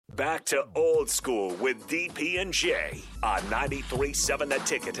back to Old School with DP and J on 93.7 The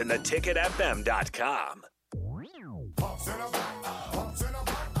Ticket and theticketfm.com.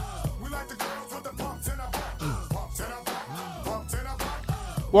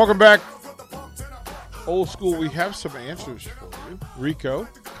 Welcome back. Old School, we have some answers for you. Rico,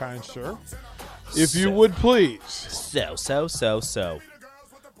 kind sir, if you would please. So.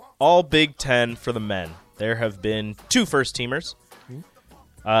 All Big Ten for the men. There have been 2 first-teamers,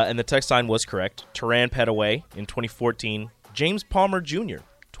 and the text line was correct. Teran Petaway in 2014, James Palmer Jr.,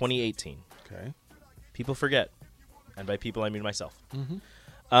 2018. Okay. People forget, and by people I mean myself.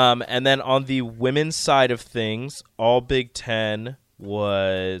 And then on the women's side of things, All Big Ten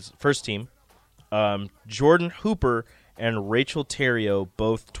was first team. Jordan Hooper and Rachel Terrio,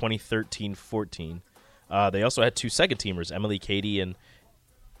 both 2013-14. They also had 2 second-teamers, Emily Cady and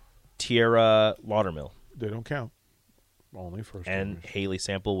Tierra Laudermill. They don't count. Only first team. And Haley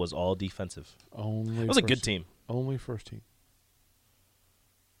Sample was all defensive. Only it was a good team. Only first team.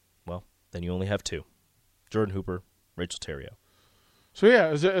 Well, then you only have 2. Jordan Hooper, Rachel Terrio. So, yeah,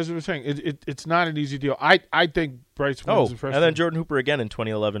 as I was saying, it's not an easy deal. I think Bryce wins the first and then team. Jordan Hooper again in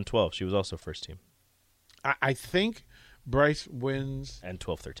 2011-12. She was also first team. I think Bryce wins. And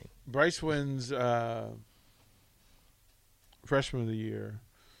 12-13. Bryce wins freshman of the year.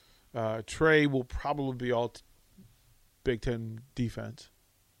 Trey will probably be all Big Ten defense.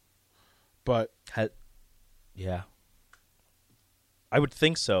 But yeah. I would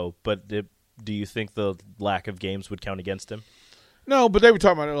think so, but do you think the lack of games would count against him? no, but they were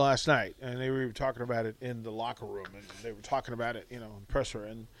talking about it last night, and they were talking about it in the locker room, and they were talking about it, in presser.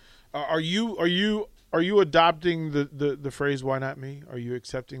 And are you adopting the phrase "Why not me"? Are you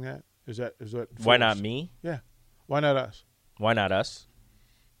accepting that? Is that Why not me? Yeah. Why not us? Why not us?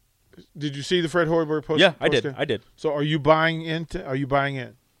 Did you see the Fred Hoiberg post? Yeah, I did. So are you buying in?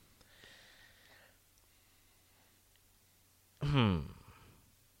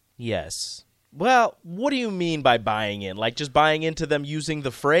 Yes. Well, what do you mean by buying in? Like just buying into them using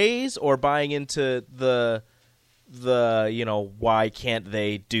the phrase, or buying into the why can't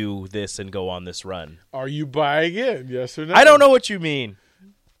they do this and go on this run? Are you buying in? Yes or no? I don't know what you mean.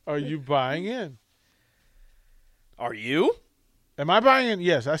 Are you buying in? Are you? Am I buying in?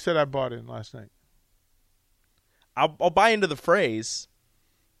 Yes, I said I bought in last night. I'll buy into the phrase.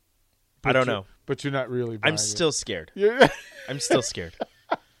 I don't know. But you're not really buying I'm still scared. Yeah. I'm still scared.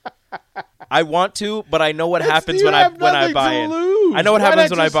 I want to, but I know what happens when I buy in. Lose. I know what happens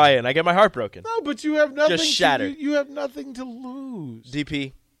when I buy in. I get my heart broken. No, but you have nothing. Just shattered. You have nothing to lose.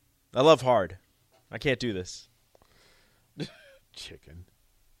 DP, I love hard. I can't do this. Chicken.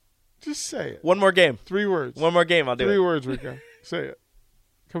 Just say it. One more game. 3 words. One more game. I'll do 3 it. words, Rico. Say it.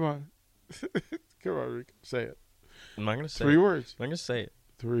 Come on. Come on, Rico. Say it. I'm not going to say 3 it. words. I'm not going to say it.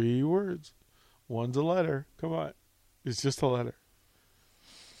 3 words. One's a letter. Come on. It's just a letter.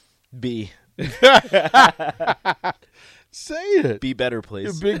 B. Say it. Be better,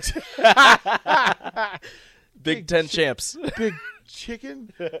 please. Big Big Ten champs. Big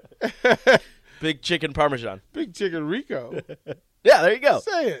chicken. Big chicken parmesan. Big chicken Rico. Yeah, there you go.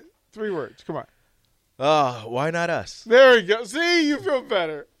 Say it. 3 words. Come on. Oh, why not us? There we go. See, you feel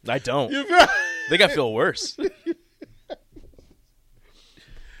better. I don't. You feel. I think I feel worse.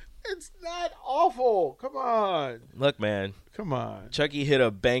 It's not awful. Come on. Look, man. Come on. Chucky hit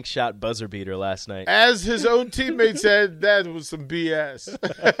a bank shot buzzer beater last night. As his own teammate said, that was some BS.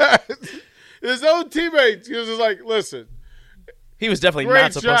 His own teammate was just like, listen. He was definitely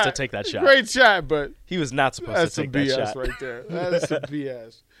not supposed to take that shot. Great shot, but he was not supposed to take that shot. That's some BS right there. That is some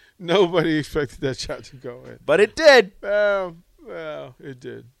BS. Nobody expected that shot to go in. But it did. Well, it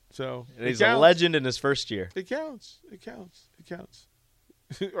did. So and he's a legend in his first year. It counts. It counts. It counts.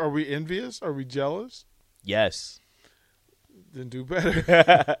 Are we envious? Are we jealous? Yes. Then do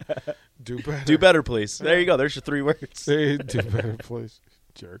better. Do better. Do better, please. There you go. There's your 3 words. Do better, please.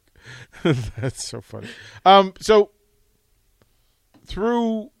 Jerk. That's so funny. So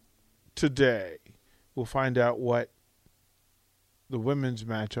through today, we'll find out what the women's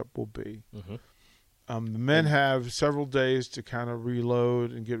matchup will be. Mm-hmm. The men have several days to kind of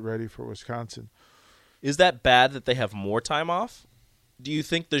reload and get ready for Wisconsin. Is that bad that they have more time off? Do you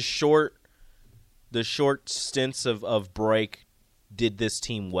think the short stints of break did this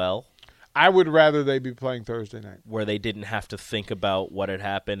team well? I would rather they be playing Thursday night. Where they didn't have to think about what had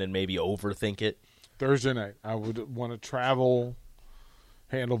happened and maybe overthink it? Thursday night. I would want to travel,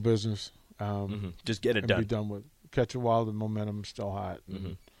 handle business. Just get it done. Be done with it. Catch it while the momentum's still hot.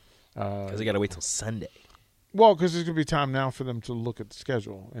 Because they got to wait till Sunday. Well, because there's going to be time now for them to look at the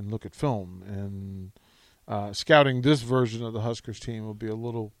schedule and look at film. And scouting this version of the Huskers team will be a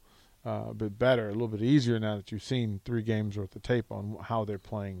little a bit better, a little bit easier now that you've seen 3 games worth of tape on how they're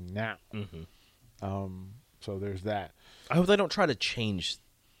playing now. So there's that. I hope they don't try to change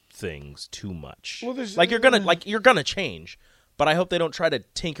things too much. Well, there's you're gonna change, but I hope they don't try to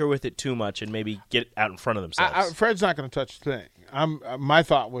tinker with it too much and maybe get out in front of themselves. Fred's not going to touch the thing. My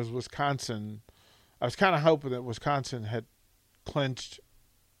thought was Wisconsin. I was kind of hoping that Wisconsin had clinched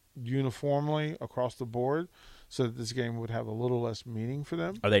uniformly across the board, so that this game would have a little less meaning for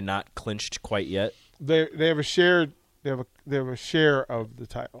them. Are they not clinched quite yet? They have a shared. They have a share of the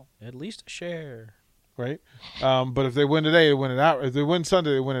title. At least a share. Right, but if they win today, they win it out. If they win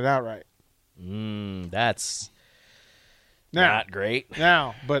Sunday, they win it outright. That's now, not great.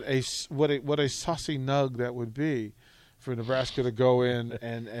 Now, but what a saucy nug that would be for Nebraska to go in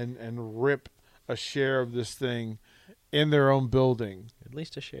and rip a share of this thing in their own building. At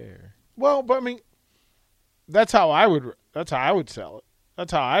least a share. Well, but I mean, that's how I would sell it.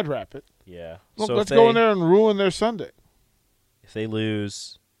 That's how I'd wrap it. Yeah. Look, so let's go in there and ruin their Sunday. If they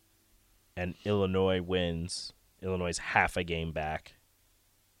lose and Illinois wins, Illinois is half a game back,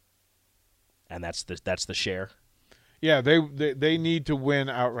 and that's the share. Yeah, they need to win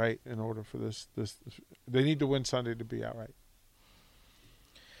outright in order for this. They need to win Sunday to be outright.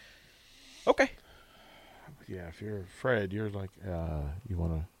 Okay. Yeah, if you're Fred, you're like,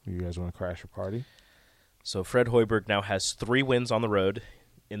 you guys want to crash a party? So Fred Hoiberg now has 3 wins on the road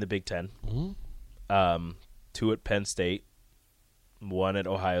in the Big Ten. 2 at Penn State, 1 at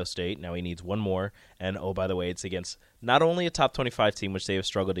Ohio State. Now he needs 1 more. And, oh, by the way, it's against not only a top 25 team, which they have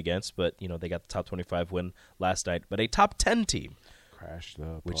struggled against, but, they got the top 25 win last night, but a top 10 team. Crash the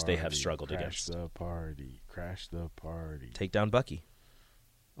party. Which they have struggled against. Crash the party. Crash the party. Take down Bucky.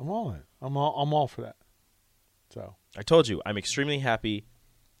 I'm all in. I'm all for that. So I told you, I'm extremely happy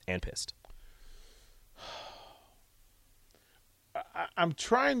and pissed. I'm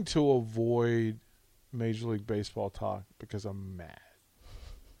trying to avoid Major League Baseball talk because I'm mad.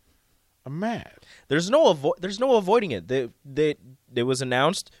 I'm mad. There's no avoiding it. It was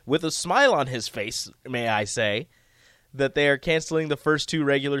announced with a smile on his face, may I say, that they are canceling the first 2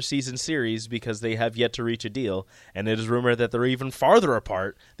 regular season series because they have yet to reach a deal, and it is rumored that they're even farther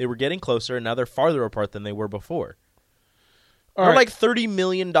apart. They were getting closer, and now they're farther apart than they were before. They're like $30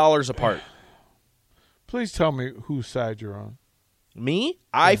 million apart. Please tell me whose side you're on. Me?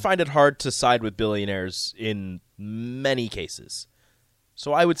 I find it hard to side with billionaires in many cases.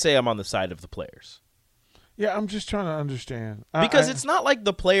 So I would say I'm on the side of the players. Yeah, I'm just trying to understand. Because it's not like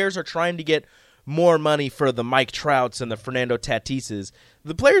the players are trying to get more money for the Mike Trouts and the Fernando Tatises.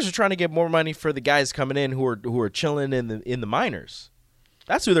 The players are trying to get more money for the guys coming in who are chilling in the minors.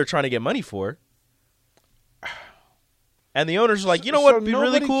 That's who they're trying to get money for. And the owners are like, you know what would be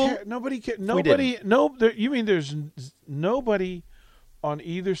really cool? Nobody. You mean there's nobody on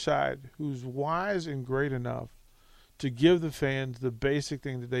either side who's wise and great enough to give the fans the basic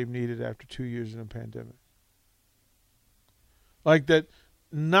thing that they've needed after 2 years in a pandemic? Like that,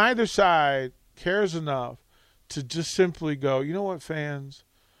 neither side cares enough to just simply go, you know what, fans?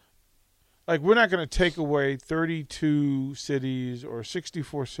 Like, we're not going to take away 32 cities or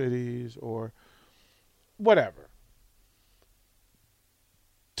 64 cities or whatever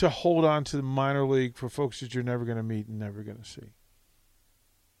to hold on to the minor league for folks that you're never going to meet and never going to see.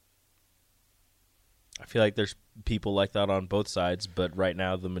 I feel like there's people like that on both sides, but right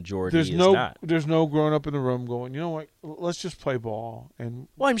now the majority is not. There's no grown up in the room going, you know what? Let's just play ball. And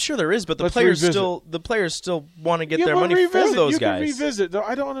well, I'm sure there is, but the players still want to get their money for those guys. You can revisit.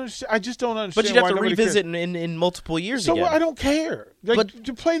 I don't understand. I just don't understand. But you'd have to revisit in multiple years again. So I don't care.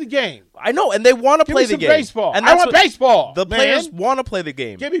 To play the game. I know, and they want to play the game. Baseball. And I want baseball. The players want to play the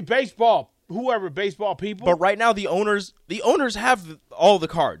game. Give me baseball. Whoever baseball people. But right now the owners have all the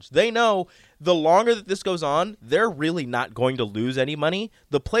cards. They know the longer that this goes on, they're really not going to lose any money.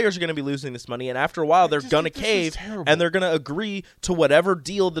 The players are going to be losing this money, and after a while, they're going to cave, and they're going to agree to whatever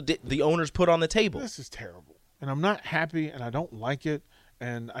deal the owners put on the table. This is terrible, and I'm not happy, and I don't like it,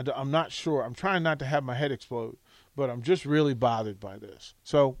 and I'm not sure. I'm trying not to have my head explode, but I'm just really bothered by this.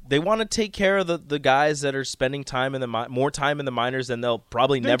 So they want to take care of the guys that are spending time in more time in the minors than they'll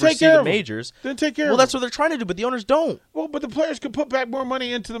probably never see the majors. Then take care. Well, that's what they're trying to do, but the owners don't. Well, but the players could put back more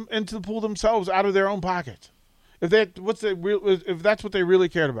money into the pool themselves out of their own pockets. If that's what they really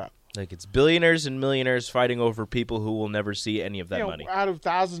cared about. Like, it's billionaires and millionaires fighting over people who will never see any of that money. Out of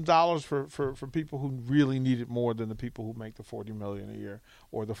 $1,000 for people who really need it more than the people who make the $40 million a year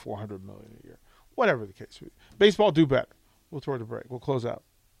or the $400 million a year. Whatever the case may be. Baseball, do better. We'll throw the break. We'll close out.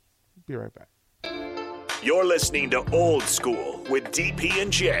 Be right back. You're listening to Old School with DP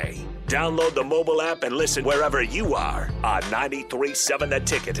and J. Download the mobile app and listen wherever you are on 93.7 The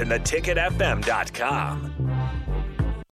Ticket and theticketfm.com.